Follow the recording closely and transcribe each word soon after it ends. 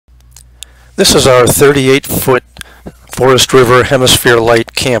This is our 38-foot Forrest River Hemisphere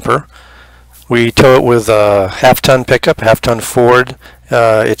Lite camper. We tow it with a half-ton pickup, half-ton Ford.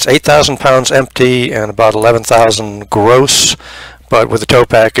 It's 8,000 pounds empty and about 11,000 gross, but with the tow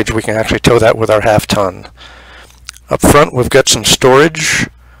package we can actually tow that with our half-ton. Up front we've got some storage.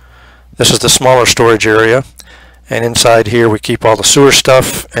 This is the smaller storage area, and inside here we keep all the sewer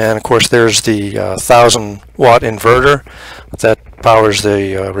stuff, and of course there's the 1,000-watt inverter that powers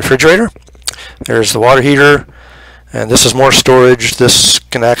the refrigerator. There's the water heater, and this is more storage. This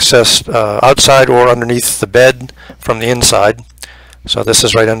can access outside or underneath the bed from the inside. So this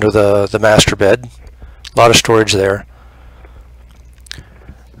is right under the master bed. A lot of storage there.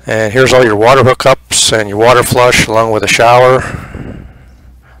 And here's all your water hookups and your water flush along with a shower,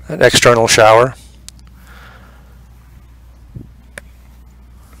 an external shower.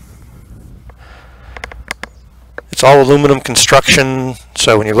 It's all aluminum construction,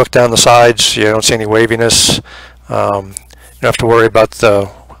 so when you look down the sides you don't see any waviness. You don't have to worry about the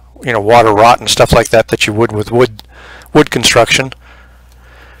water rot and stuff like that that you would with wood construction.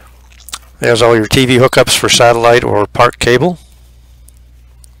 There's all your TV hookups for satellite or park cable.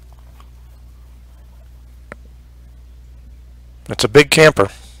 It's a big camper.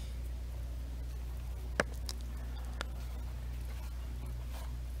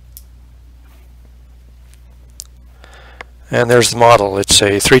 And there's the model. It's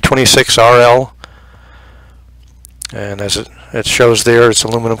a 326 RL, and as it shows there, it's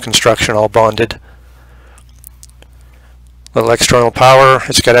aluminum construction, all bonded. Little external power.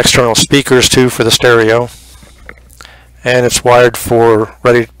 It's got external speakers too for the stereo, and it's wired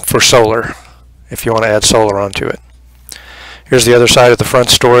ready for solar if you want to add solar onto it. Here's the other side of the front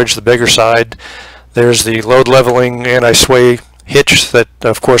storage, the bigger side. There's the load leveling anti-sway hitch that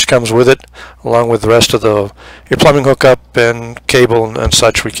of course comes with it, along with the rest of your plumbing hookup and cable and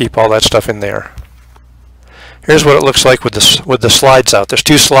such. We keep all that stuff in there. Here's what it looks like with the slides out. There's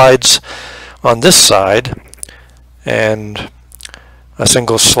two slides on this side and a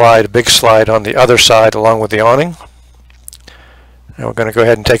single slide, a big slide on the other side along with the awning. And we're going to go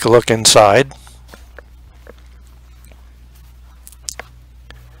ahead and take a look inside.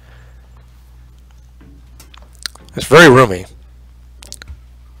 It's very roomy.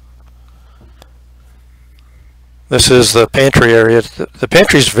 This is the pantry area. The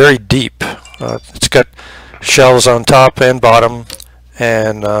pantry is very deep. It's got shelves on top and bottom,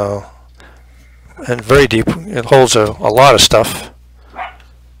 and very deep. It holds a lot of stuff.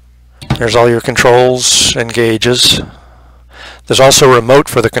 There's all your controls and gauges. There's also a remote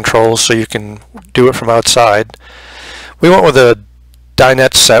for the controls, so you can do it from outside. We went with a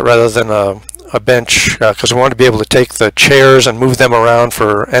dinette set rather than a bench because we wanted to be able to take the chairs and move them around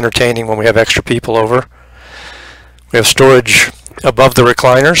for entertaining when we have extra people over. We have storage above the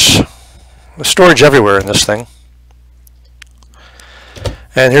recliners. There's storage everywhere in this thing.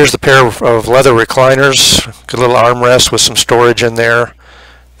 And here's the pair of leather recliners. Good little armrest with some storage in there.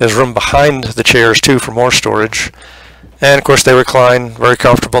 There's room behind the chairs too for more storage. And of course they recline, very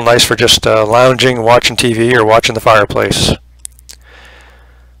comfortable, nice for just lounging, watching TV, or watching the fireplace.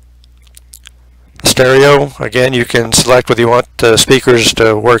 The stereo, again, you can select whether you want speakers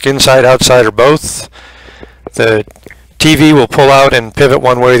to work inside, outside, or both. The TV will pull out and pivot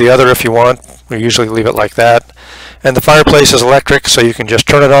one way or the other if you want. We usually leave it like that. And the fireplace is electric, so you can just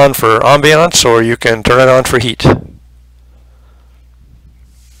turn it on for ambiance or you can turn it on for heat.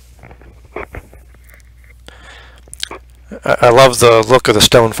 I love the look of the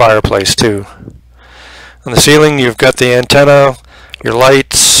stone fireplace too. On the ceiling you've got the antenna, your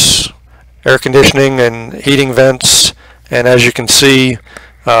lights, air conditioning and heating vents, and as you can see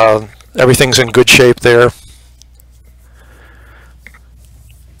everything's in good shape there.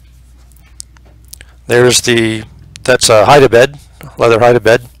 That's a hide-a-bed, leather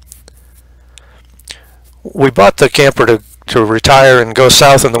hide-a-bed. We bought the camper to retire and go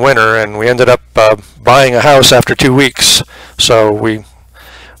south in the winter, and we ended up buying a house after 2 weeks. So we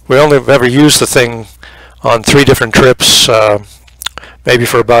only ever used the thing on 3 different trips, maybe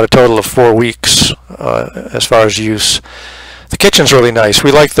for about a total of 4 weeks as far as use. The kitchen's really nice.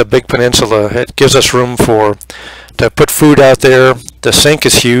 We like the big peninsula. It gives us room to put food out there. The sink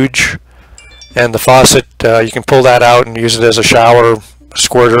is huge. And the faucet, you can pull that out and use it as a shower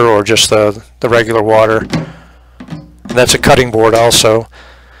squirter or just the regular water. And that's a cutting board also.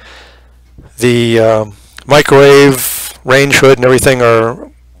 The microwave, range hood, and everything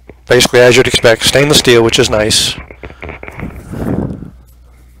are basically as you'd expect. Stainless steel, which is nice.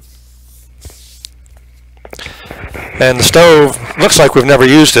 And the stove looks like we've never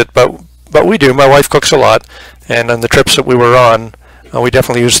used it, but we do. My wife cooks a lot, and on the trips that we were on, We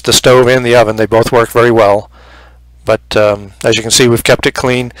definitely use the stove and the oven. They both work very well. But as you can see, we've kept it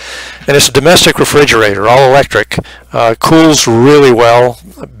clean. And it's a domestic refrigerator, all electric. Cools really well.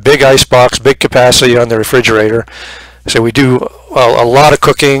 Big ice box, big capacity on the refrigerator. So we do a lot of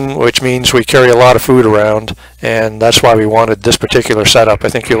cooking, which means we carry a lot of food around. And that's why we wanted this particular setup. I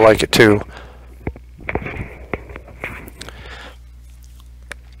think you'll like it too.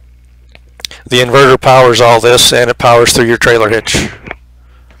 The inverter powers all this, and it powers through your trailer hitch.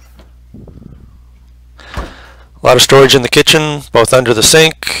 A lot of storage in the kitchen, both under the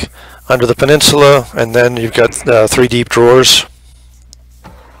sink, under the peninsula, and then you've got 3 deep drawers.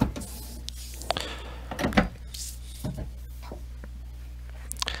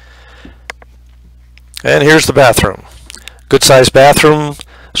 And here's the bathroom. Good sized bathroom,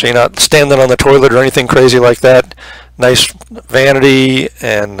 so you're not standing on the toilet or anything crazy like that. Nice vanity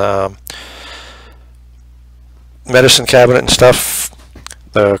and medicine cabinet and stuff.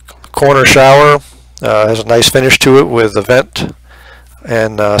 The corner shower has a nice finish to it with a vent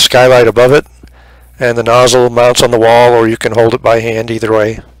and skylight above it, and the nozzle mounts on the wall, or you can hold it by hand, either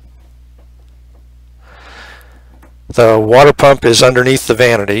way. The water pump is underneath the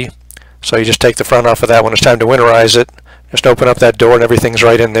vanity, so you just take the front off of that when it's time to winterize it. Just open up that door and everything's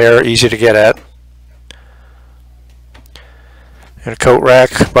right in there, easy to get at. And a coat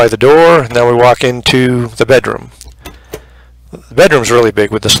rack by the door, and then we walk into the bedroom. The bedroom's really big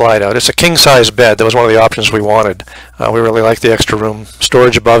with the slide out. It's a king-size bed. That was one of the options we wanted. We really like the extra room.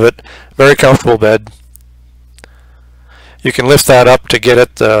 Storage above it. Very comfortable bed. You can lift that up to get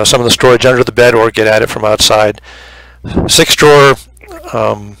at some of the storage under the bed or get at it from outside. 6-drawer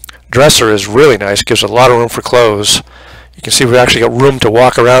dresser is really nice. Gives a lot of room for clothes. You can see we've actually got room to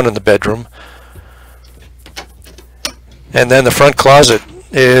walk around in the bedroom. And then the front closet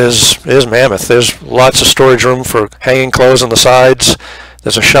is mammoth. There's lots of storage room for hanging clothes on the sides.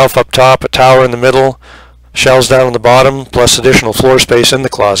 There's a shelf up top, a tower in the middle, shelves down on the bottom, plus additional floor space in the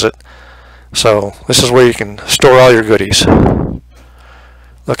closet. So this is where you can store all your goodies.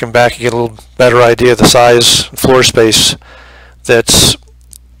 Looking back, you get a little better idea of the size and floor space that's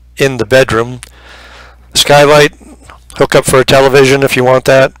in the bedroom. Skylight, hook up for a television if you want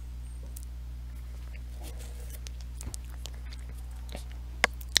that.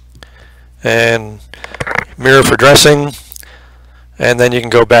 And mirror for dressing, and then you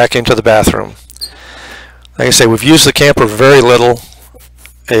can go back into the bathroom. Like I say, we've used the camper very little.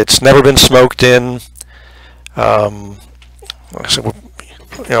 It's never been smoked in. Only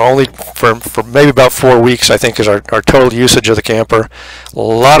for maybe about 4 weeks, I think, is our total usage of the camper. A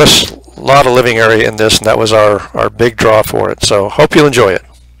lot of living area in this, and that was our big draw for it. So hope you'll enjoy it.